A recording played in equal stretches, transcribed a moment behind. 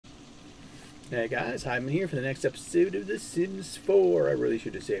Hey guys, I'm here for the next episode of The Sims 4. I really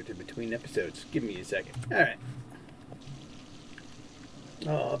should have saved it between episodes. Give me a second. Alright.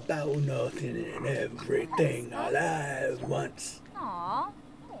 All about nothing and everything all at once. Aww.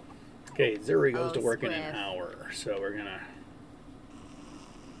 Okay, Zuri goes to work in Squiff. an hour, so we're gonna...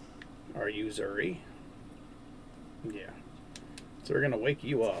 Are you Zuri? Yeah. So we're gonna wake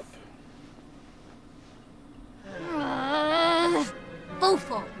you up.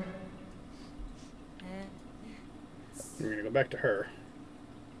 Fofo. We're gonna go back to her.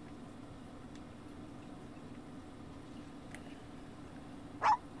 I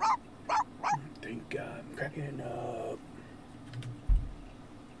think I'm cracking up.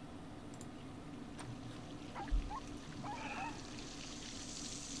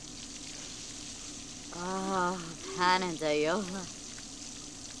 Ah, Panadayo.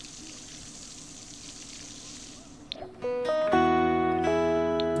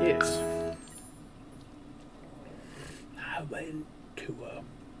 Yes. I went to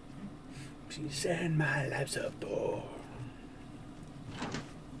she said my life's a bore.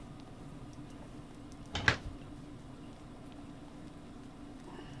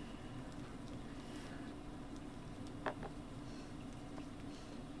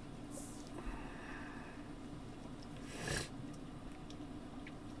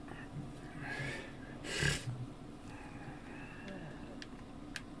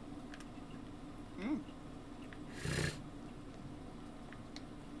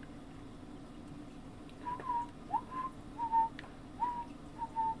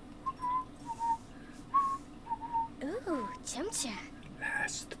 Ooh, chumcha.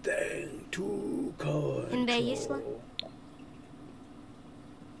 Last thing to control. Hindi Isla?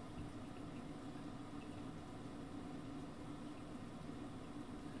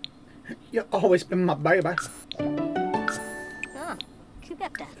 You've always been my baby. Oh,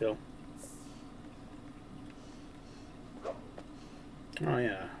 kugapta. Phil. Oh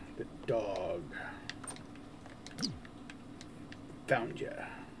yeah, the dog. Found ya.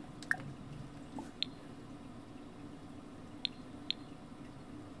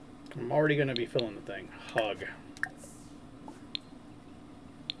 I'm already gonna be filling the thing. Hug.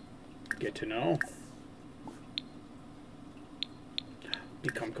 Get to know.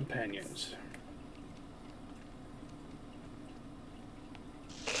 Become companions.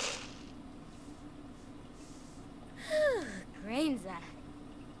 Grainza.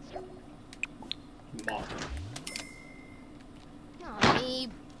 Mop. Oh, me.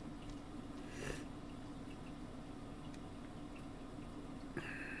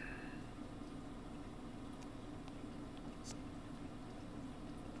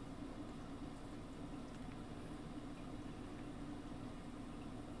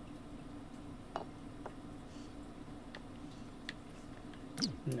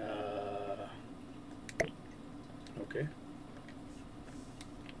 Okay.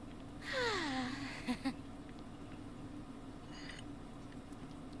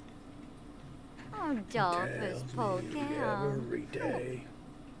 Oh, Dolphus Tells me Pokemon. every day.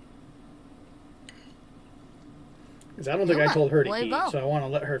 'Cause I don't think I told her to eat, so I want to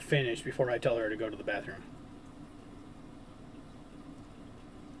let her finish before I tell her to go to the bathroom.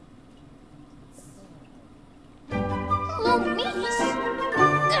 Lumis.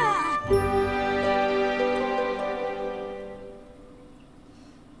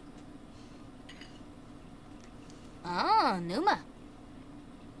 Ah, Numa.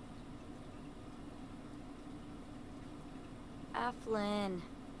 Aflin.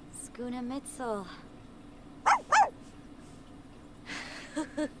 Skuna Mitzel.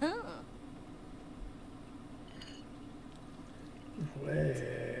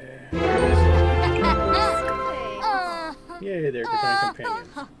 Yay, they're becoming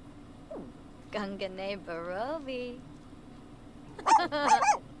companions. Gangane Barovi.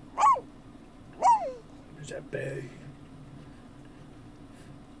 There's that bay.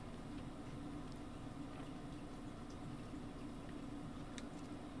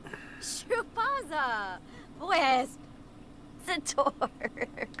 Shrupaza. Pues. Sator.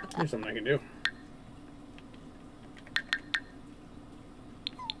 There's something I can do.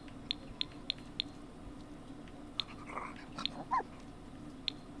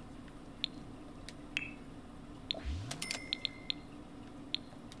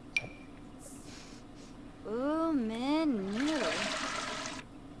 Ooh, menu.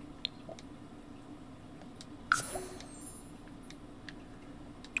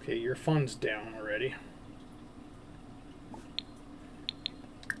 Okay, your fun's down already.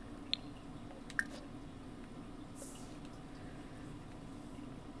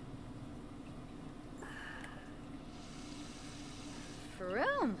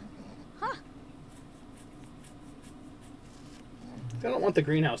 Vroom. Huh. I don't want the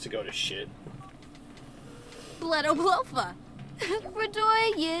greenhouse to go to shit. Bledoblofa.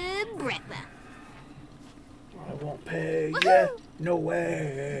 Fredoye Bretha. I won't pay ya. No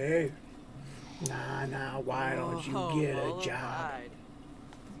way. Nah, why don't you get a job?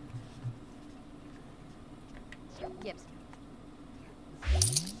 Yep.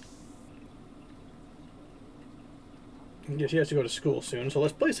 I guess she has to go to school soon, so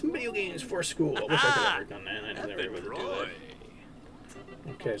let's play some video games for school. I wish I could have ever done that. I never able to do that.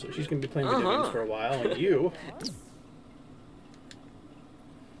 Okay, so she's going to be playing video games for a while, and you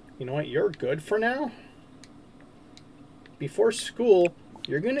know what? You're good for now. Before school,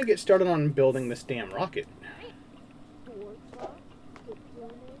 you're going to get started on building this damn rocket.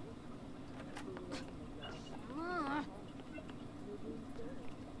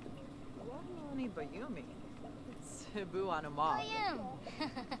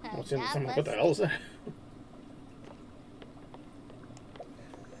 What's in someone? What the hell is that?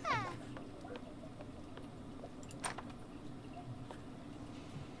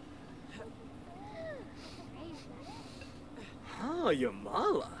 Oh, your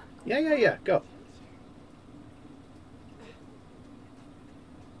mala. Yeah. Go.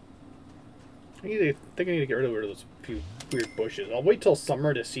 I think I need to get rid of those few weird bushes. I'll wait till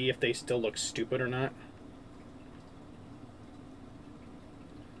summer to see if they still look stupid or not.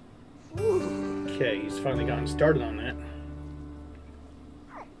 Okay, he's finally gotten started on that.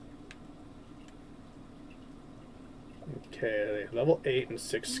 Okay, level 8 and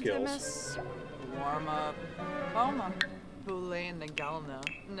 6 skills. Warm up. Boma. Hulain the Galna.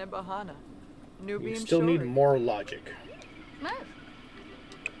 Nebahana. You still need more logic.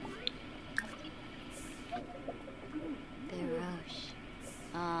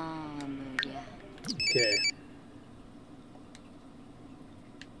 Okay.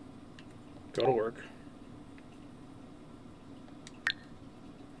 Go to work.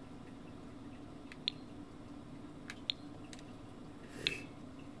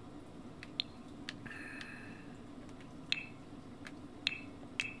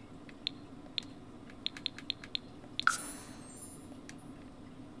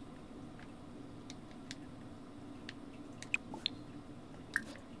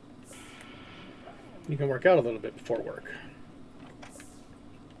 You can work out a little bit before work.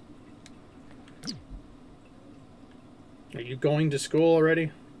 Are you going to school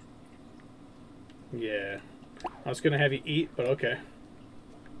already? Yeah. I was going to have you eat, but okay.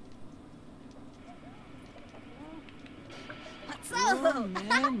 What's up? Oh,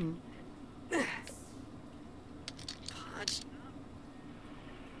 man.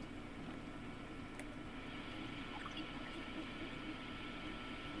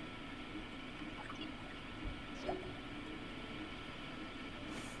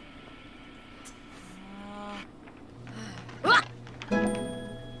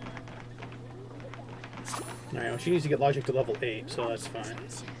 Alright, well, she needs to get logic to level 8, so that's fine.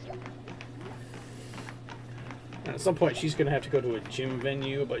 And at some point, she's going to have to go to a gym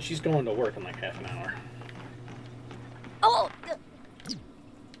venue, but she's going to work in like half an hour. Oh!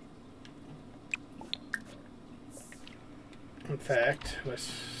 In fact, let's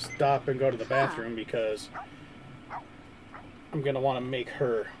stop and go to the bathroom because I'm going to want to make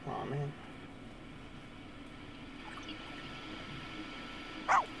her... Aw, man.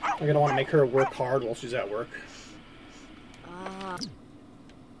 I'm going to want to make her work hard while she's at work.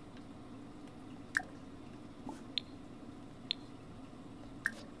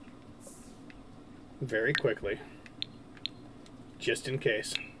 Very quickly. Just in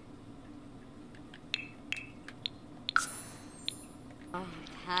case. Oh,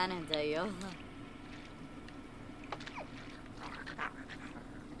 Canada,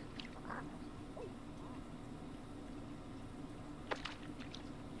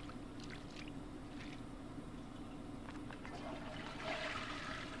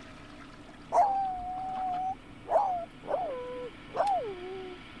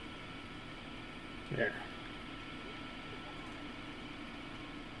 There.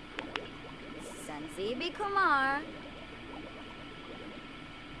 Sansibi Kumar.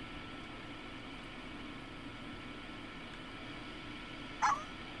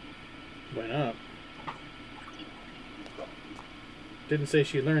 Went up. Didn't say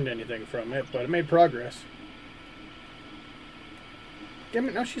she learned anything from it, but it made progress. Damn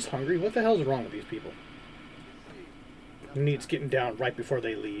it, now she's hungry. What the hell's wrong with these people? Needs getting down right before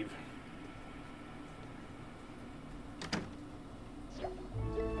they leave.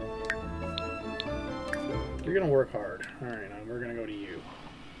 You're gonna work hard. Alright, now we're gonna go to you.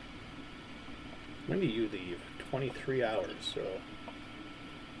 When do you leave? 23 hours, so...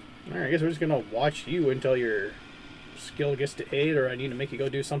 Alright, I guess we're just gonna watch you until you're skill gets to 8, or I need to make you go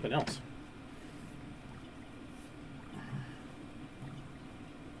do something else.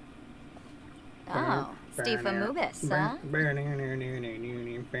 Oh, Stephen Mubis, huh?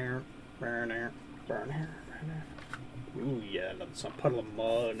 Ooh, yeah, another some puddle of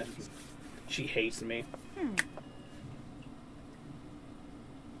mud. She hates me.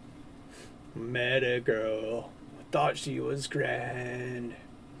 Met a girl, thought she was grand.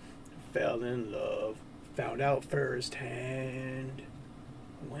 Fell in love, found out firsthand.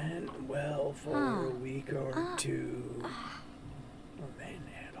 Went well for a week or two. Then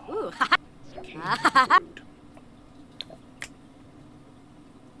it all came to food.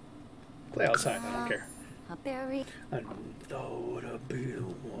 Play outside, I don't care. A berry. I thought I'd be the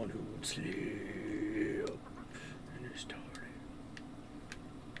one who'd slip. And it started.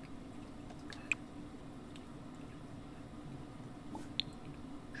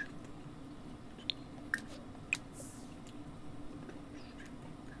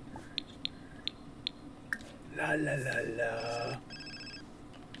 La la la la.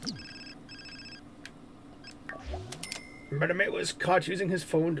 But a mate was caught using his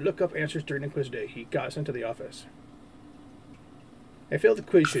phone to look up answers during the quiz day. He got sent to the office. I feel the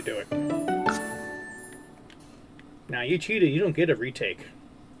quiz should do it. Now you cheated, you don't get a retake.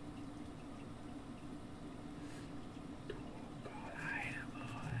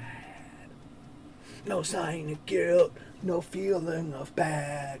 No sign of guilt, no feeling of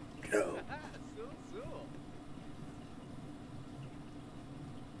bad. No.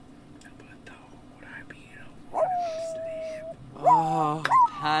 Oh,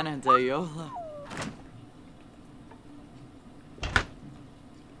 Panadayola.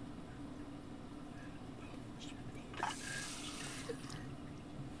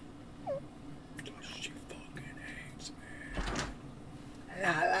 She fucking hates me.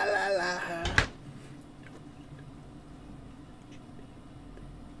 La la la la.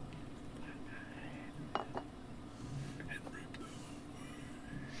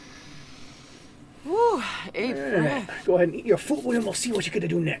 Whew, ate fresh. Go ahead and eat your food and we'll see what you're gonna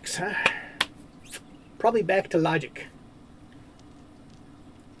do next, huh? Probably back to logic.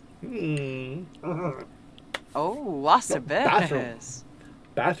 Oh, what's the bathroom. best?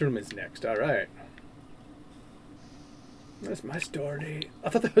 Bathroom is next, alright. That's my story. I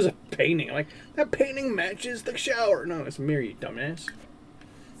thought that was a painting. I'm like, that painting matches the shower. No, it's a mirror, you dumbass.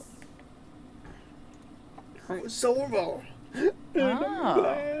 It's over. And I'm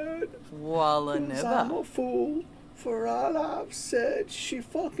glad. Walla 'Cause I'm nibba. a fool for all I've said. She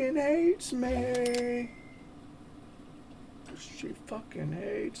fucking hates me. She fucking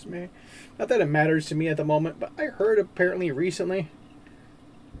hates me. Not that it matters to me at the moment, but I heard apparently recently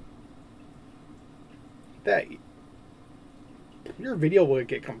that your video would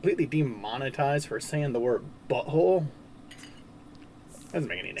get completely demonetized for saying the word butthole. Doesn't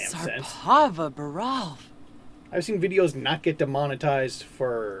make any damn sense. Sarpava Baral. I've seen videos not get demonetized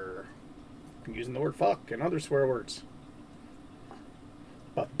for using the word fuck and other swear words.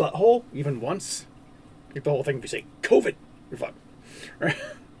 But butthole, even once, get the whole thing if you say COVID, you're fucked. Right?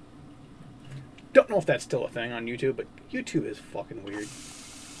 Don't know if that's still a thing on YouTube, but YouTube is fucking weird.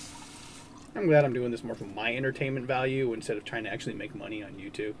 I'm glad I'm doing this more for my entertainment value instead of trying to actually make money on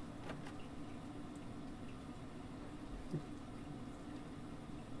YouTube.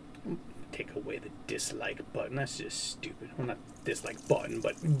 Take away the dislike button. That's just stupid. Well, not dislike button,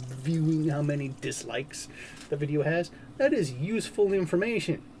 but viewing how many dislikes the video has. That is useful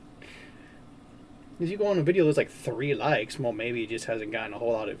information. If you go on a video there's like 3 likes, well, maybe it just hasn't gotten a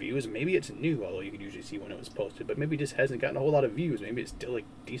whole lot of views. Maybe it's new, although you can usually see when it was posted. But maybe it just hasn't gotten a whole lot of views. Maybe it's still a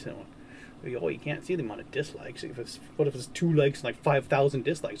decent one. Oh, you can't see the amount of dislikes. What if it's 2 likes and like 5,000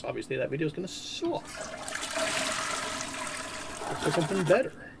 dislikes? Obviously that video is going to suck. Look for something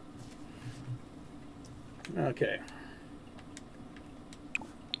better. Okay.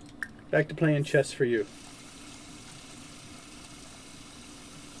 Back to playing chess for you.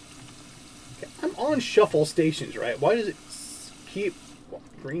 Okay. I'm on shuffle stations, right? Why does it keep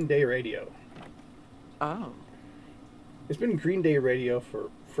Green Day radio? Oh. It's been Green Day radio for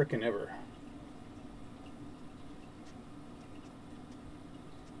frickin' ever.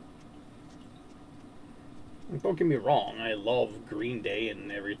 Don't get me wrong, I love Green Day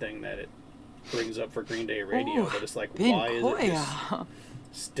and everything that it brings up for Green Day radio, but it's like, why is it just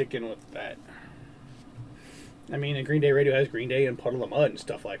sticking with that? I mean, and Green Day radio has Green Day and Puddle of Mud and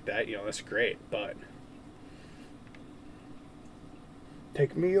stuff like that, you know, that's great, but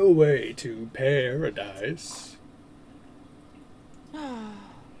take me away to paradise. Hmm.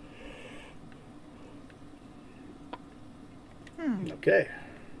 Okay.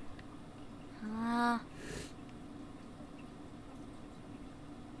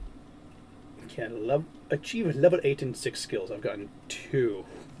 Can achieve level 8 in 6 skills. I've gotten 2.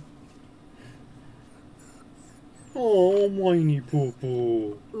 Oh, whiny poo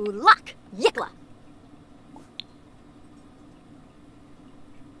poo. Ulak. Yikla.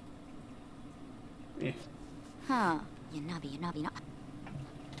 Eh. Huh. Yanabi.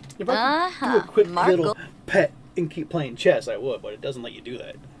 If I could do a quick Markle. little pet and keep playing chess, I would, but it doesn't let you do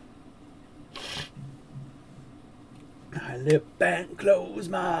that. I lip and close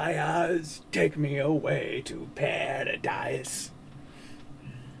my eyes, take me away to paradise.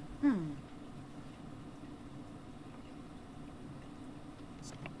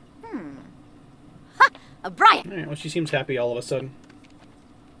 A Brian. Alright, well, she seems happy all of a sudden.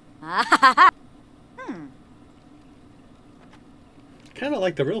 Kind of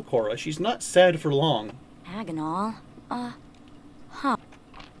like the real Cora. She's not sad for long. Agonal. Oh,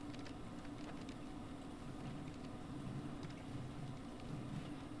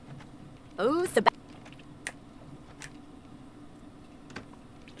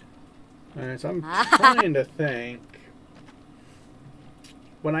 Alright, so I'm trying to think.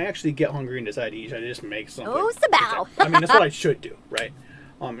 When I actually get hungry and decide to eat, I just make something. Oh, Sabow. I mean, that's what I should do, right?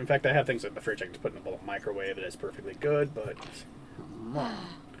 In fact, I have things in the fridge I can just put in the microwave that is perfectly good, but...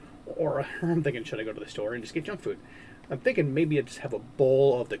 Or I'm thinking, should I go to the store and just get junk food? I'm thinking maybe I just have a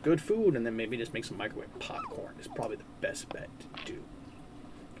bowl of the good food and then maybe just make some microwave popcorn is probably the best bet to do.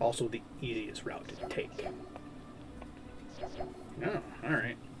 Also the easiest route to take. Oh,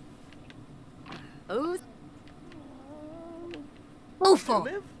 alright. Oh. Awful.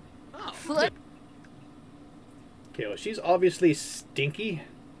 Live? Oh. Flip. Okay, well, she's obviously stinky.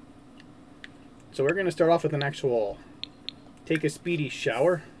 So we're going to start off with an actual take a speedy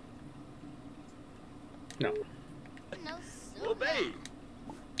shower. No. Obey.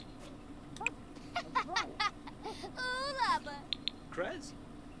 Krez?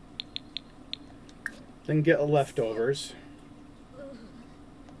 Then get leftovers.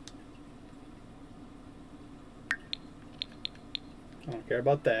 I don't care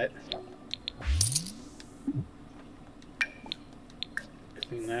about that.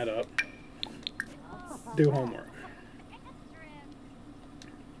 Clean that up. Do homework.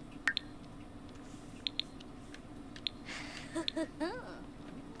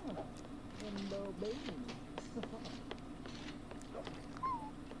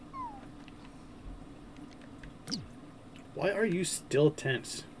 Why are you still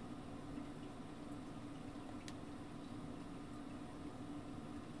tense?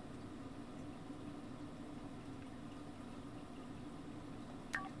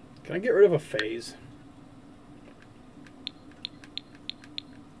 Can I get rid of a phase?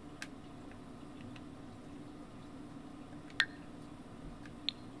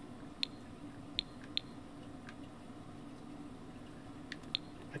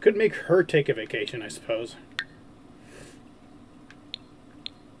 I could make her take a vacation, I suppose.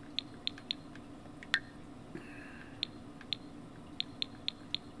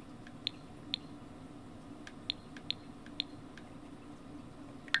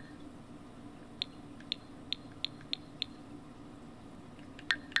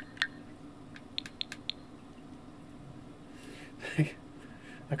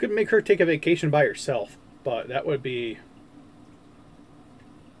 I could make her take a vacation by herself, but that would be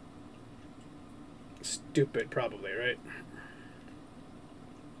stupid, probably, right?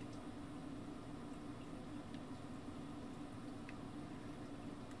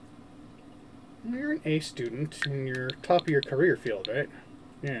 You're an A student, and you're top of your career field, right?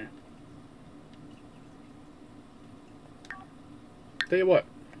 Yeah. Tell you what.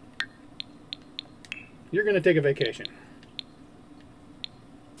 You're going to take a vacation.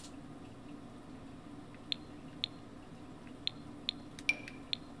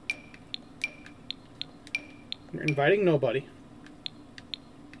 You're inviting nobody.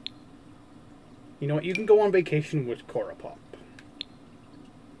 You know what? You can go on vacation with Cora Pop.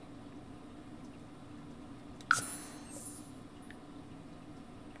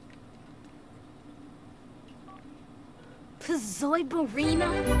 Zoibarina?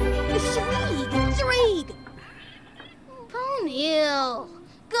 Shreeg! Ponil!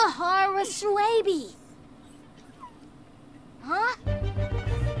 Gahara Shwabi! Huh?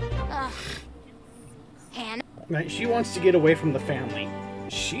 Hannah? Right, she wants to get away from the family.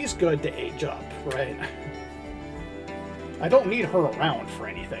 She's good to age up, right? I don't need her around for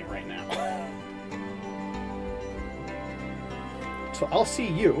anything right now. So I'll see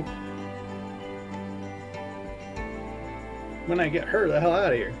you when I get her the hell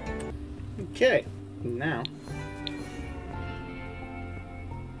out of here. Okay, now.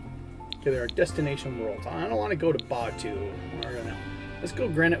 Okay, there are destination worlds. I don't want to go to Batu. Or no. Let's go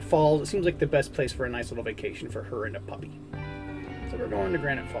Granite Falls. It seems like the best place for a nice little vacation for her and a puppy. So we're going to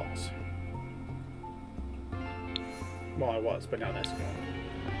Granite Falls. Well, I was, but now that's gone.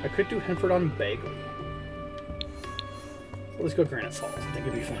 I could do Henford on Bagley. Well, let's go Granite Falls. I think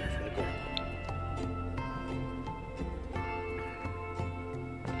it'd be funner for the grandpa.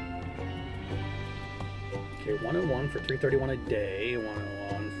 Okay, 101 for $331 a day.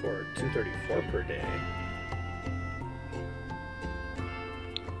 101 for $234 per day.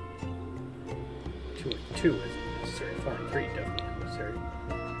 2 and 2 isn't necessary. 4 and 3 definitely necessary.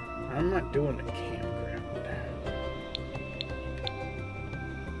 I'm not doing the campground.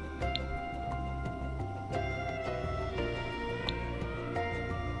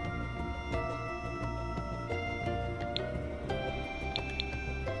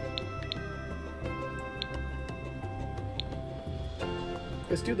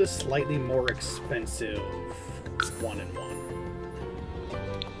 Let's do the slightly more expensive 1 and 1.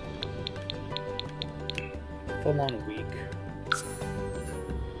 Full on week.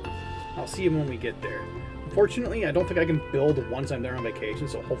 I'll see you when we get there. Unfortunately, I don't think I can build once I'm there on vacation,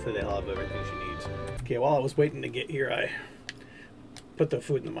 so hopefully they'll have everything she needs. Okay, while I was waiting to get here, I put the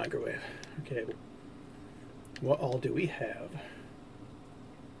food in the microwave. Okay, what all do we have?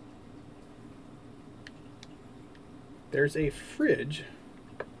 There's a fridge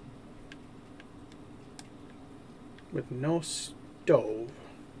with no stove.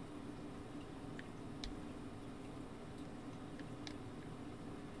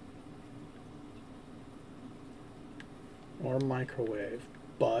 Or microwave,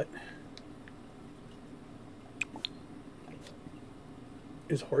 but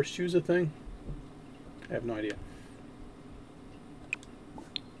is horseshoes a thing? I have no idea.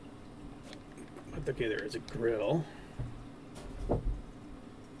 But okay, there is a grill.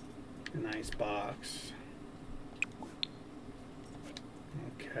 An ice box.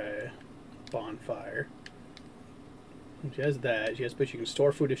 Okay. Bonfire. She has that. She has, but she can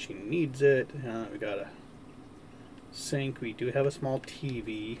store food if she needs it. We got a sink. We do have a small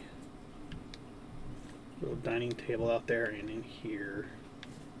TV. Little dining table out there and in here.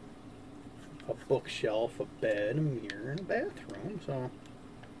 A bookshelf, a bed, a mirror, and a bathroom. So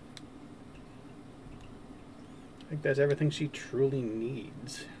I think that's everything she truly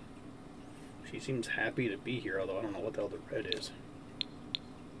needs. She seems happy to be here, although I don't know what the hell the red is.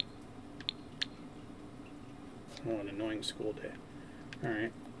 Oh, an annoying school day.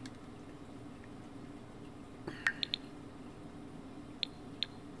 Alright.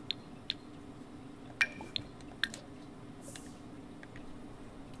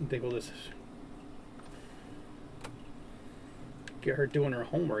 I think we'll just get her doing her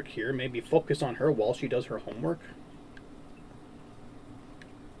homework here. Maybe focus on her while she does her homework.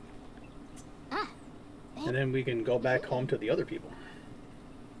 And then we can go back home to the other people.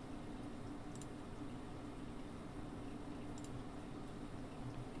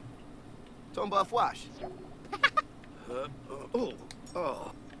 Tomba Fwash.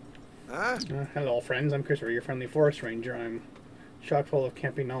 Hello, friends. I'm Christopher, your friendly forest ranger. I'm chock full of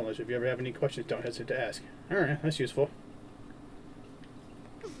camping knowledge. If you ever have any questions, don't hesitate to ask. Alright, that's useful.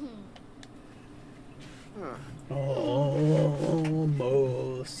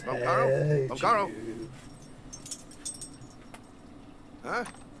 Almost had Caro. you. Huh?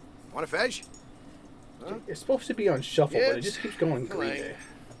 Want a fetch? Huh? It's supposed to be on shuffle, but it just keeps going Green Day.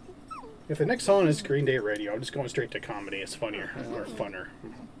 If the next song is Green Day Radio, I'm just going straight to comedy. It's funnier or funner.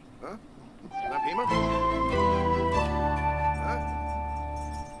 Huh? Pima? Huh?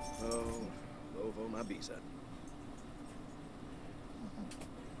 Oh, Lovo, my bisa.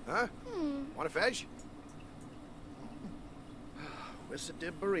 Huh? Want a fetch? Wissa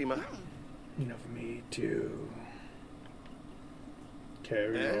de Barima. Enough of me too. Okay,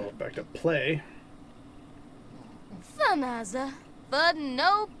 we're going back to play. Famaza, but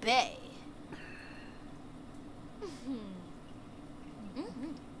no bay.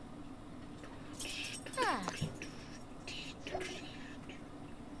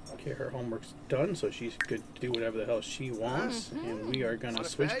 Okay, her homework's done, so she's good to do whatever the hell she wants. And we are going to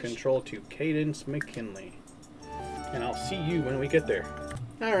switch control to Cadence McKinley. And I'll see you when we get there.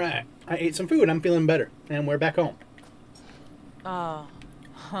 Alright, I ate some food. I'm feeling better. And we're back home. Oh.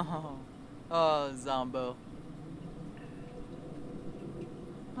 Oh, Zombo.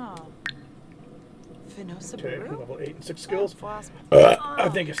 Oh. Finosa Okay, Baru? level 8 and 6 skills. Fwas- I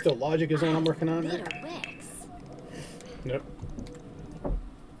think it's still logic is what I'm working on. Better Rex. Nope.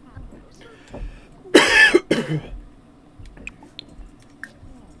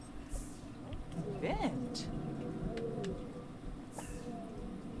 Bent.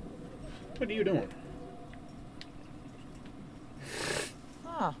 What are you doing?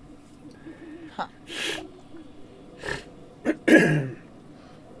 Huh. Huh.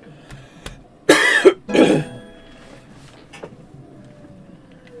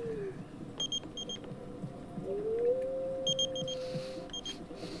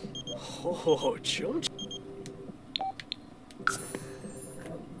 Oh, chum.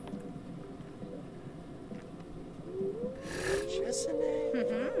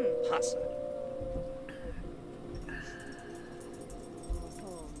 Hasa.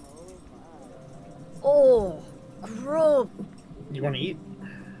 Oh, gross. You want to eat?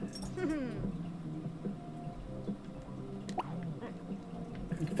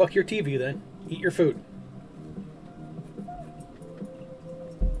 Fuck your TV then. Eat your food.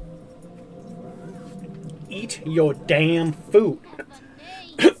 Eat your damn food.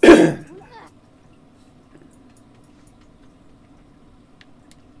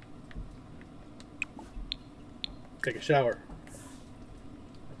 Take a shower.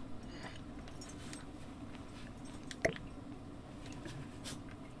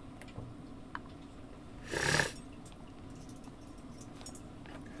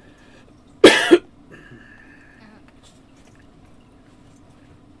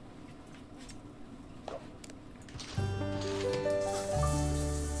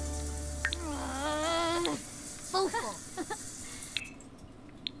 Fofo.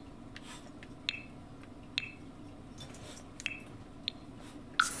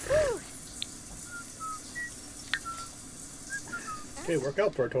 Okay, work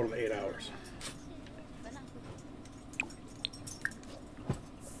out for a total of 8 hours.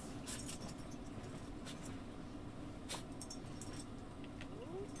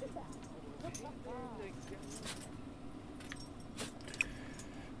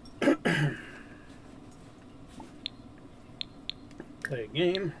 Play a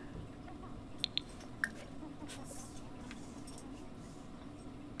game.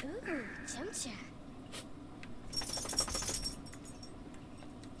 Ooh, chumcha.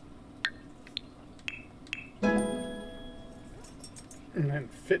 And then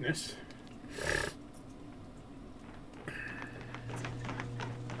fitness.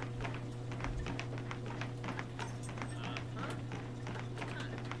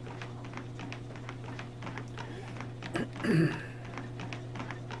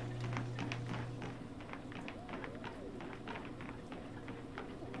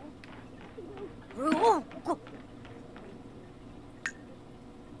 Ruo.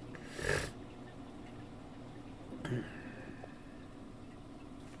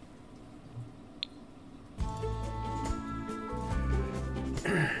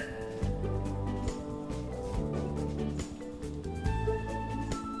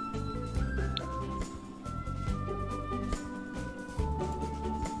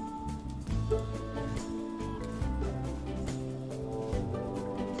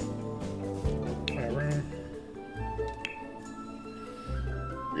 Whatever.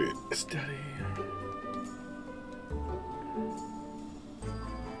 Study.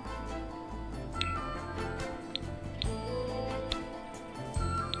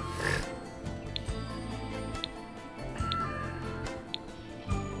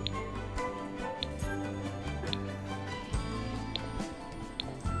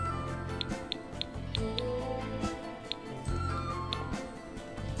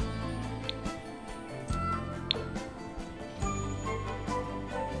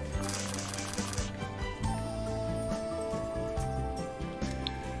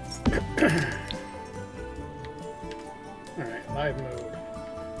 Alright, live mode.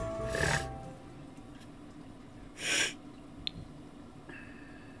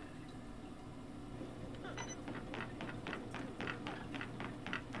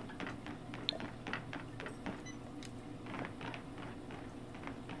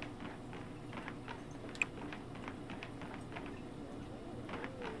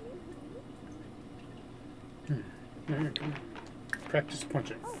 Practice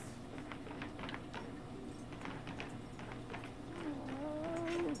punching.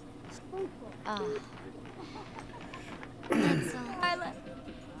 That's all. Violet.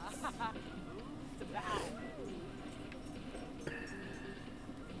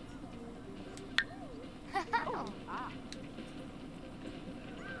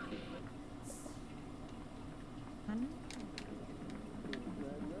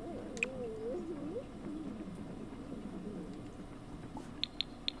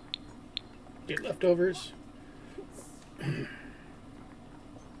 Get leftovers.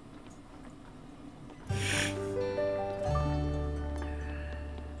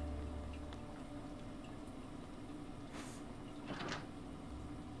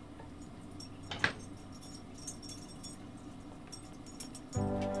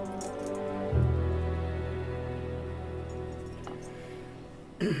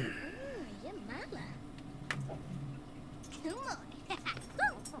 Yeah, mala. Come on.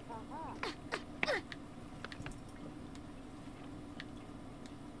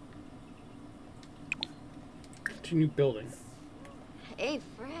 Continue building. Hey,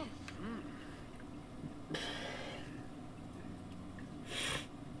 Fresh.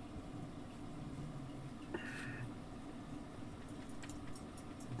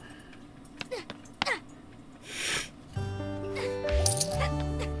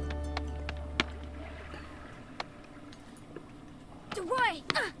 Right.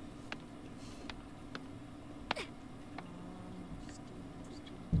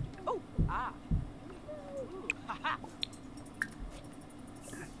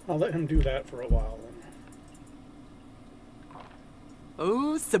 I'll let him do that for a while.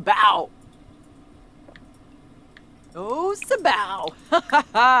 Oh, Sabao. Oh, Sabao. Ha ha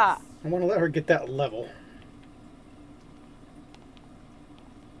ha. I want to let her get that level.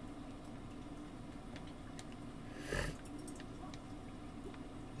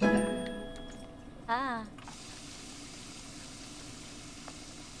 Ah.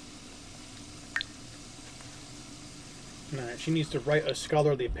 Alright, she needs to write a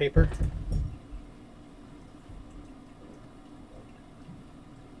scholarly paper.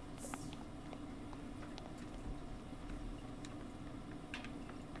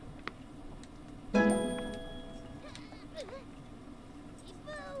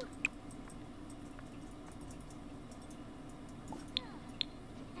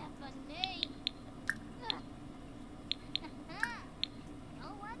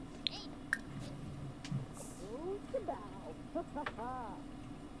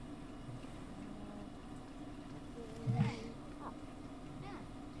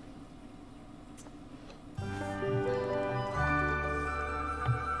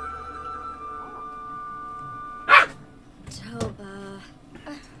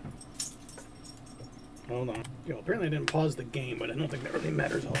 Hold on. Yo, apparently I didn't pause the game, but I don't think that really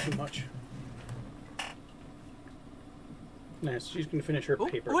matters all too much. Nice. She's gonna finish her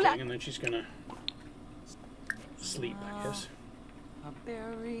paper thing, and then she's gonna sleep, I guess. A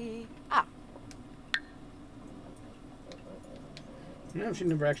berry. Ah. No, she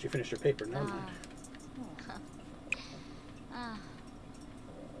never actually finished her paper. Never mind.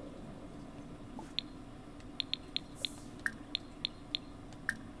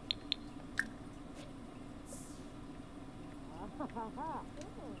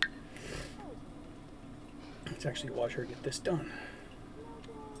 Let's actually watch her get this done.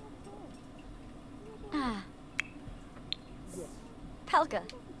 Palka.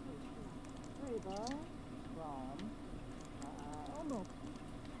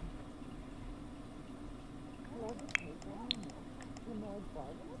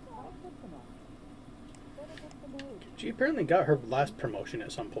 She apparently got her last promotion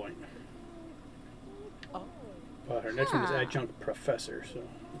at some point. But her next one is adjunct professor, so...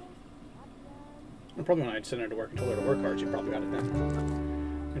 And probably when I'd send her to work and told her to work hard, she probably got it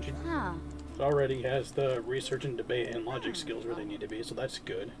then. And she already has the research and debate and logic skills where they need to be, so that's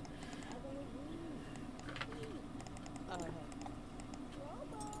good.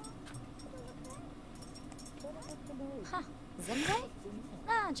 Zimze?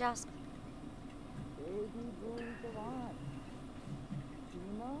 Ah, just.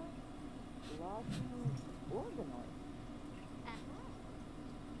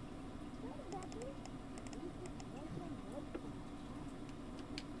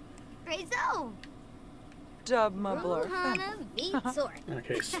 Grayzo. Dub my blur. Hana Vitsor.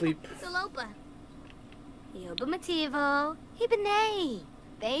 Okay, sleep. Salopa. Yoba Mativo. Hibane.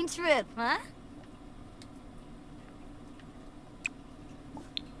 Bane trip, huh?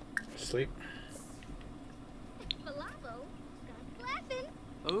 Sleep. Malabo. Got laughing.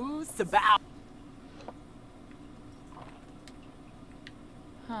 Oh, Sabao.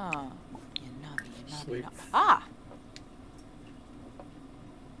 Huh. Sleep. Ah.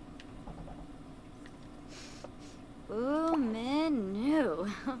 Ooh, menu.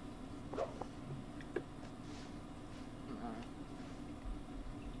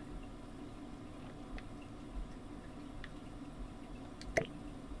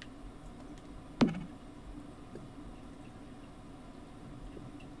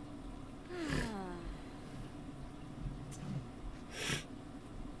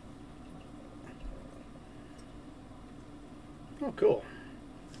 Oh, cool.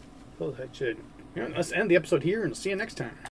 Well, that should... Let's end the episode here and see you next time.